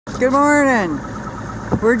Good morning.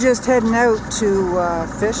 We're just heading out to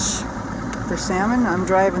fish for salmon. I'm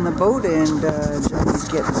driving the boat and Johnny's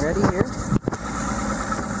getting ready here.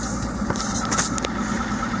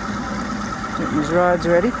 Getting his rods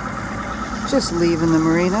ready. Just leaving the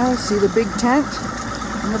marina. See the big tent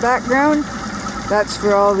in the background? That's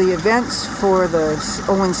for all the events for the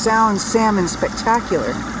Owen Sound Salmon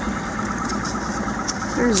Spectacular.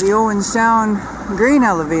 There's the Owen Sound grain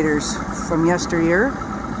elevators from yesteryear.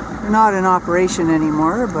 They're not in operation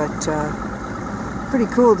anymore, but pretty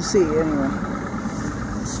cool to see anyway.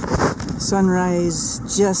 Sunrise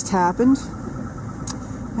just happened,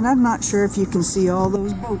 and I'm not sure if you can see all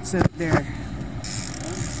those boats out there.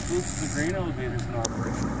 The grain elevator's in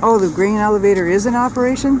operation. Oh, the grain elevator is in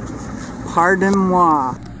operation? Pardon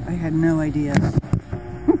moi. I had no idea.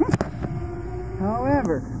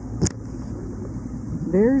 However,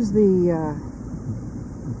 there's the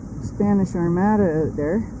Spanish Armada out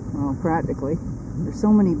there. Well, practically. There's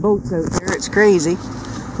so many boats out there, it's crazy.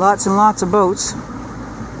 Lots and lots of boats.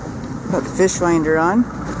 Got the fish finder on.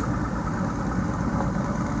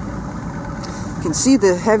 You can see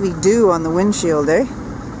the heavy dew on the windshield, eh?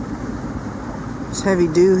 There's heavy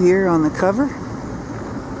dew here on the cover.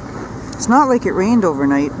 It's not like it rained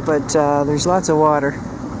overnight, but there's lots of water.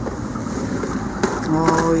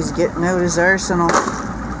 Oh, he's getting out his arsenal.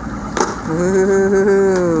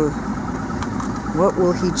 Ooh. What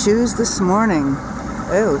will he choose this morning?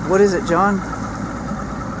 Oh, what is it, John?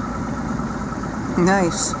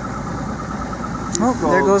 Nice. Oh,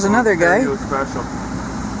 there goes another guy. Ontario Special.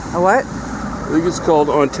 A what? I think it's called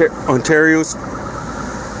Ontario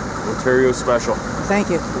Special. Thank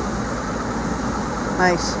you.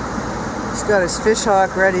 Nice. He's got his fish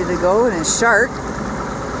hawk ready to go and his shark.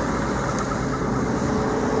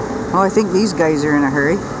 Oh, I think these guys are in a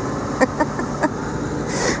hurry.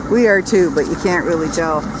 We are too, but you can't really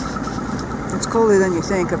tell. It's colder than you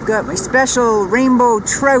think. I've got my special rainbow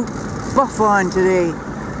trout buff on today.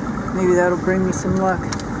 Maybe that'll bring me some luck.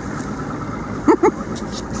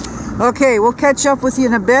 Okay, we'll catch up with you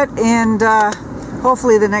in a bit, and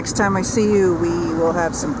hopefully the next time I see you, we will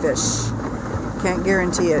have some fish. Can't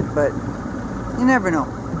guarantee it, but you never know.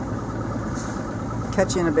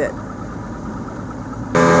 Catch you in a bit.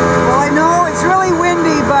 Well, I know it's really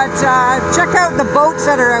windy, but check out the boats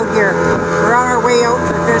that are out here. We're on our way out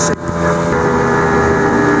for fishing.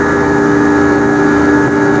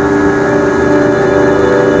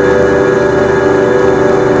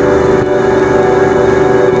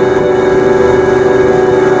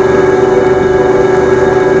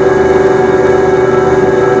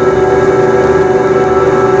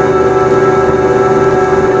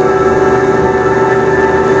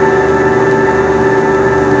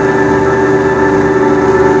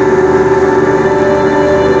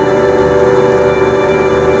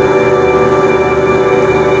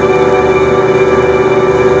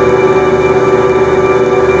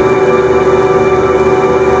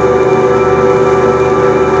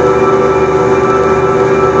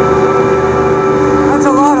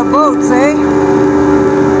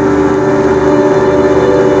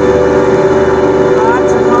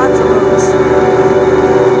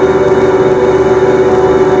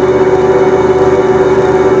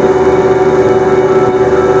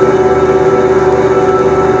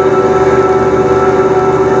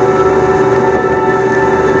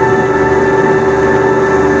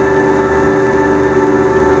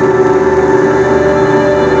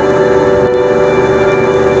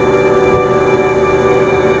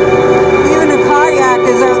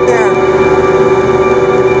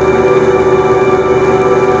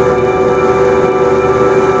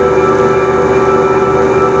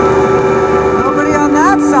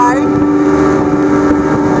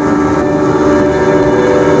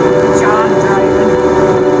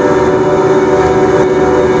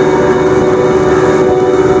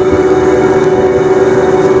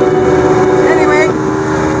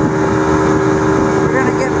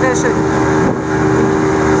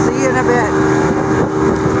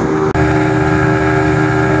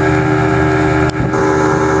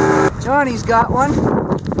 Johnny's got one.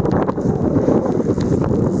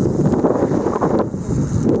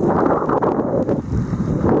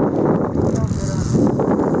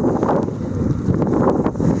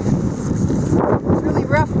 It's really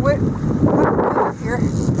rough weather here.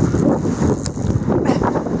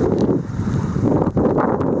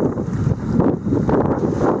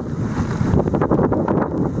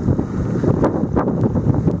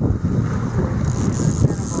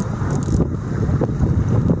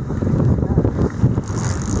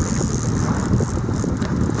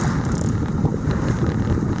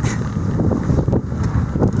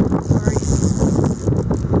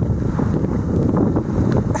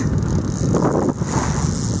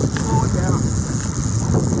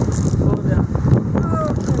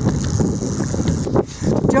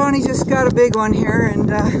 got a big one here,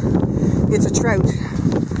 and it's a trout.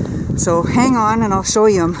 So hang on and I'll show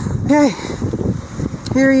you him. Okay,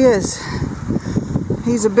 here he is.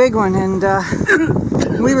 He's a big one, and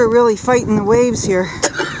we were really fighting the waves here.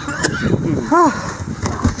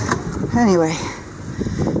 Anyway,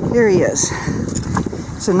 here he is.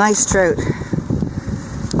 It's a nice trout.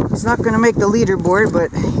 He's not going to make the leaderboard,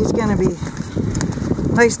 but he's going to be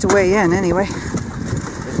nice to weigh in anyway.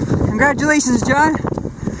 Congratulations, John.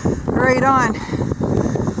 Right on.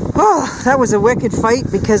 Oh, that was a wicked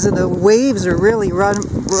fight because of the waves are really they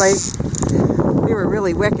were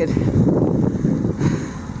really wicked.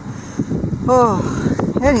 Oh,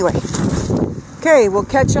 anyway. Okay, we'll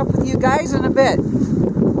catch up with you guys in a bit.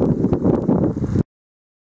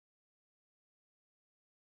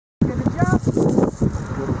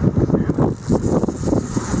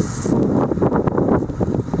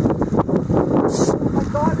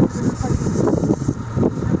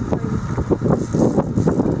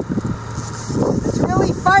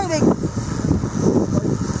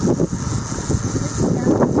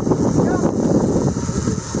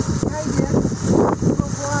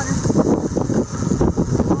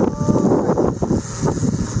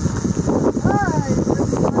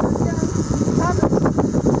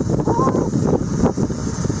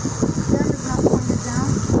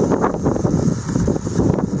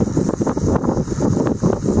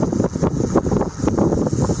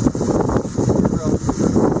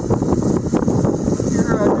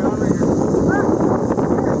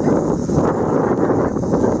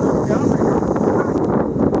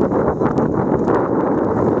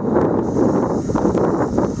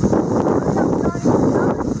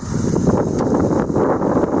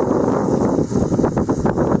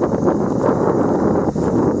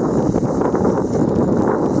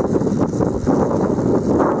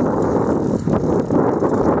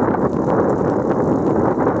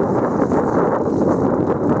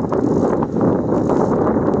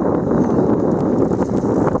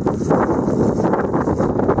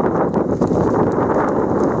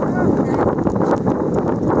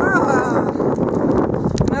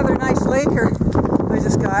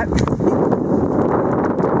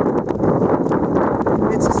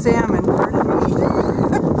 It's a salmon, pardon me.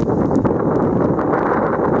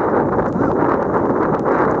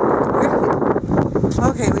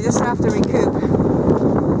 Okay, we just have to recoup.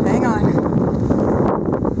 Hang on.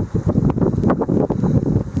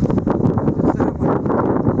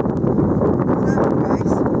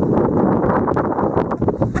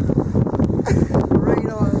 Right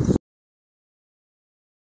on.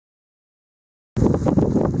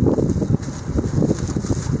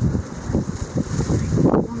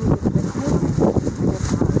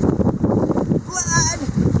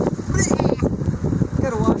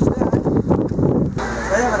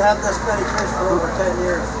 Had this many fish for over 10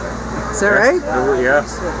 years. Is that right? Yeah.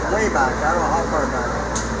 Way back. I don't know how far back.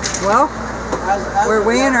 Well, we're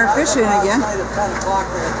weighing our fish in again. Last night at 10 o'clock,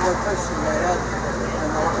 they had more fish than they had. And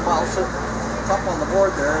well, it's up on the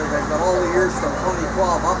board there. They've got all the years from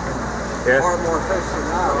 2012 up and far more fish than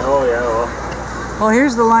now. Oh, yeah. Well,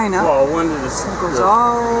 here's the lineup. Well, when did it goes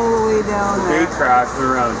all the way down there. Big crashed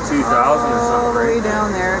around 2000 or something. All the way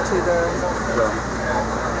down there to the...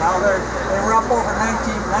 Now they were up over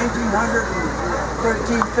 1,913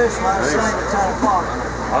 fish last night at 10 o'clock.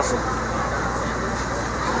 Awesome.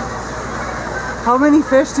 How many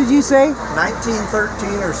fish did you say?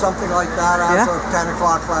 1913 or something like that as of 10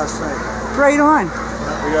 o'clock last night. Right on.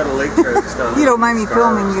 We got a lake trout down. You don't mind me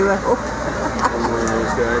filming you, I hope. One of those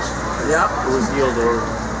guys. Yep. It was healed over.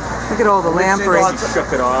 Look at all the lamprey. Shook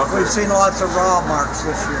it off. We've seen lots of raw marks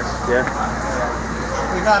this year. Yeah.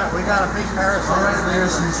 We got a big parasite. All right,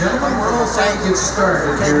 ladies and gentlemen, we're all set to get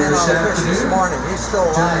started Came here in this on the fish this afternoon. morning. He's still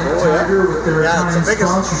alive. Giant Tiger with their it's Italian the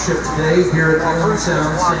biggest sponsorship today here at Owen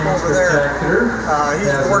Sound Sand Spectacular.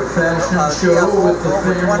 He's worked for the show with the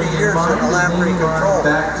over 20 family years in the lamprey control.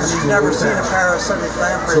 back to And he's school never seen a fashion. parasitic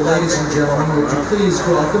lamprey. So ladies and gentlemen, would you please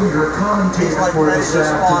welcome your commentator for this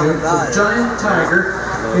afternoon for Giant Tiger.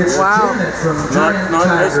 It's Janet from Giant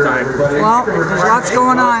Tiger. Well, there's lots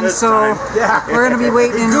going on, so we're going to be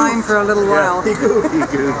waiting in line for a little while.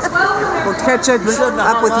 We'll catch up with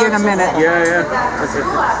you in a minute. Yeah.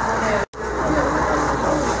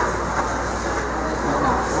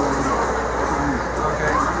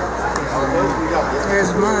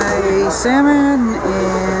 Here's my salmon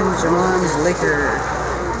and John's liquor.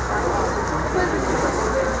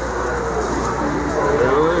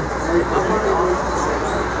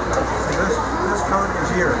 This current is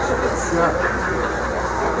here.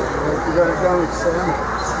 You got it down with salmon.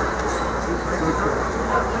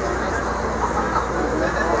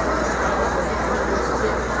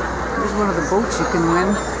 Here's one of the boats you can win.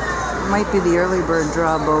 It might be the early bird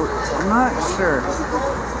draw boat. I'm not sure.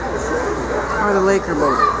 Or the Laker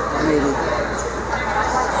boat, maybe.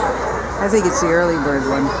 I think it's the early bird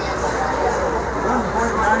one.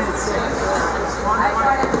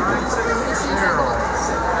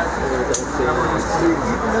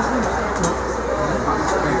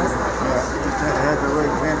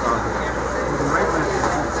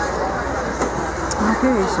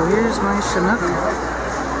 Okay, so here's my Chinook.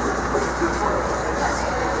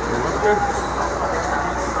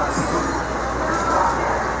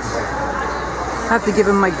 I have to give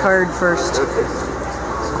him my card first.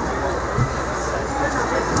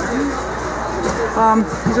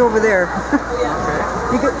 He's over there.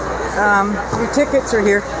 You get, your tickets are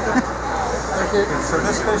here. Okay, so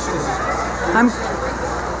this fish is... I'm...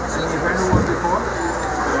 Have you been to one before?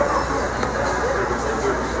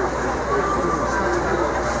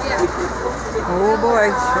 Oh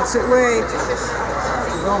boy, what's it weigh?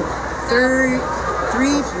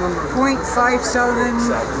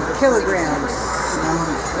 3.57 kilograms.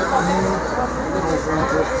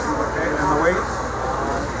 And the weight?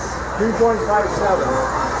 3.57.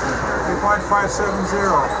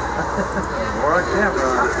 3.570. Or on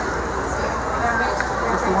camera.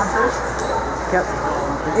 Just the one fish? Yep.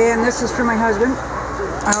 And this is for my husband.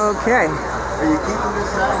 Okay. Are you keeping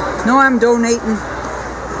this now? No, I'm donating.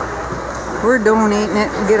 We're donating it.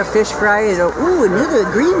 We'll get a fish fry. Ooh, another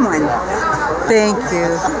green one. Thank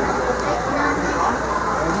you.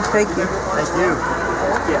 Thank you. Thank you.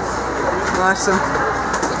 Yes. Awesome.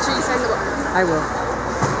 Make sure you sign the book. I will.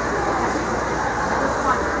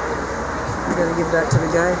 I gotta give that to the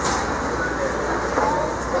guy.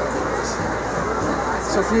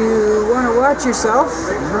 So if you want to watch yourself,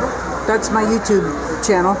 that's my YouTube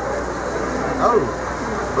channel. Oh,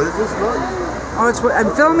 what is this book? Oh, it's what I'm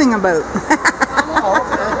filming about.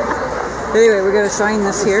 Anyway, we're gonna sign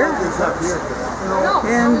this here.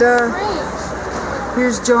 And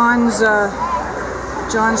here's John's trout.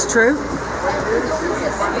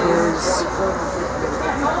 Here's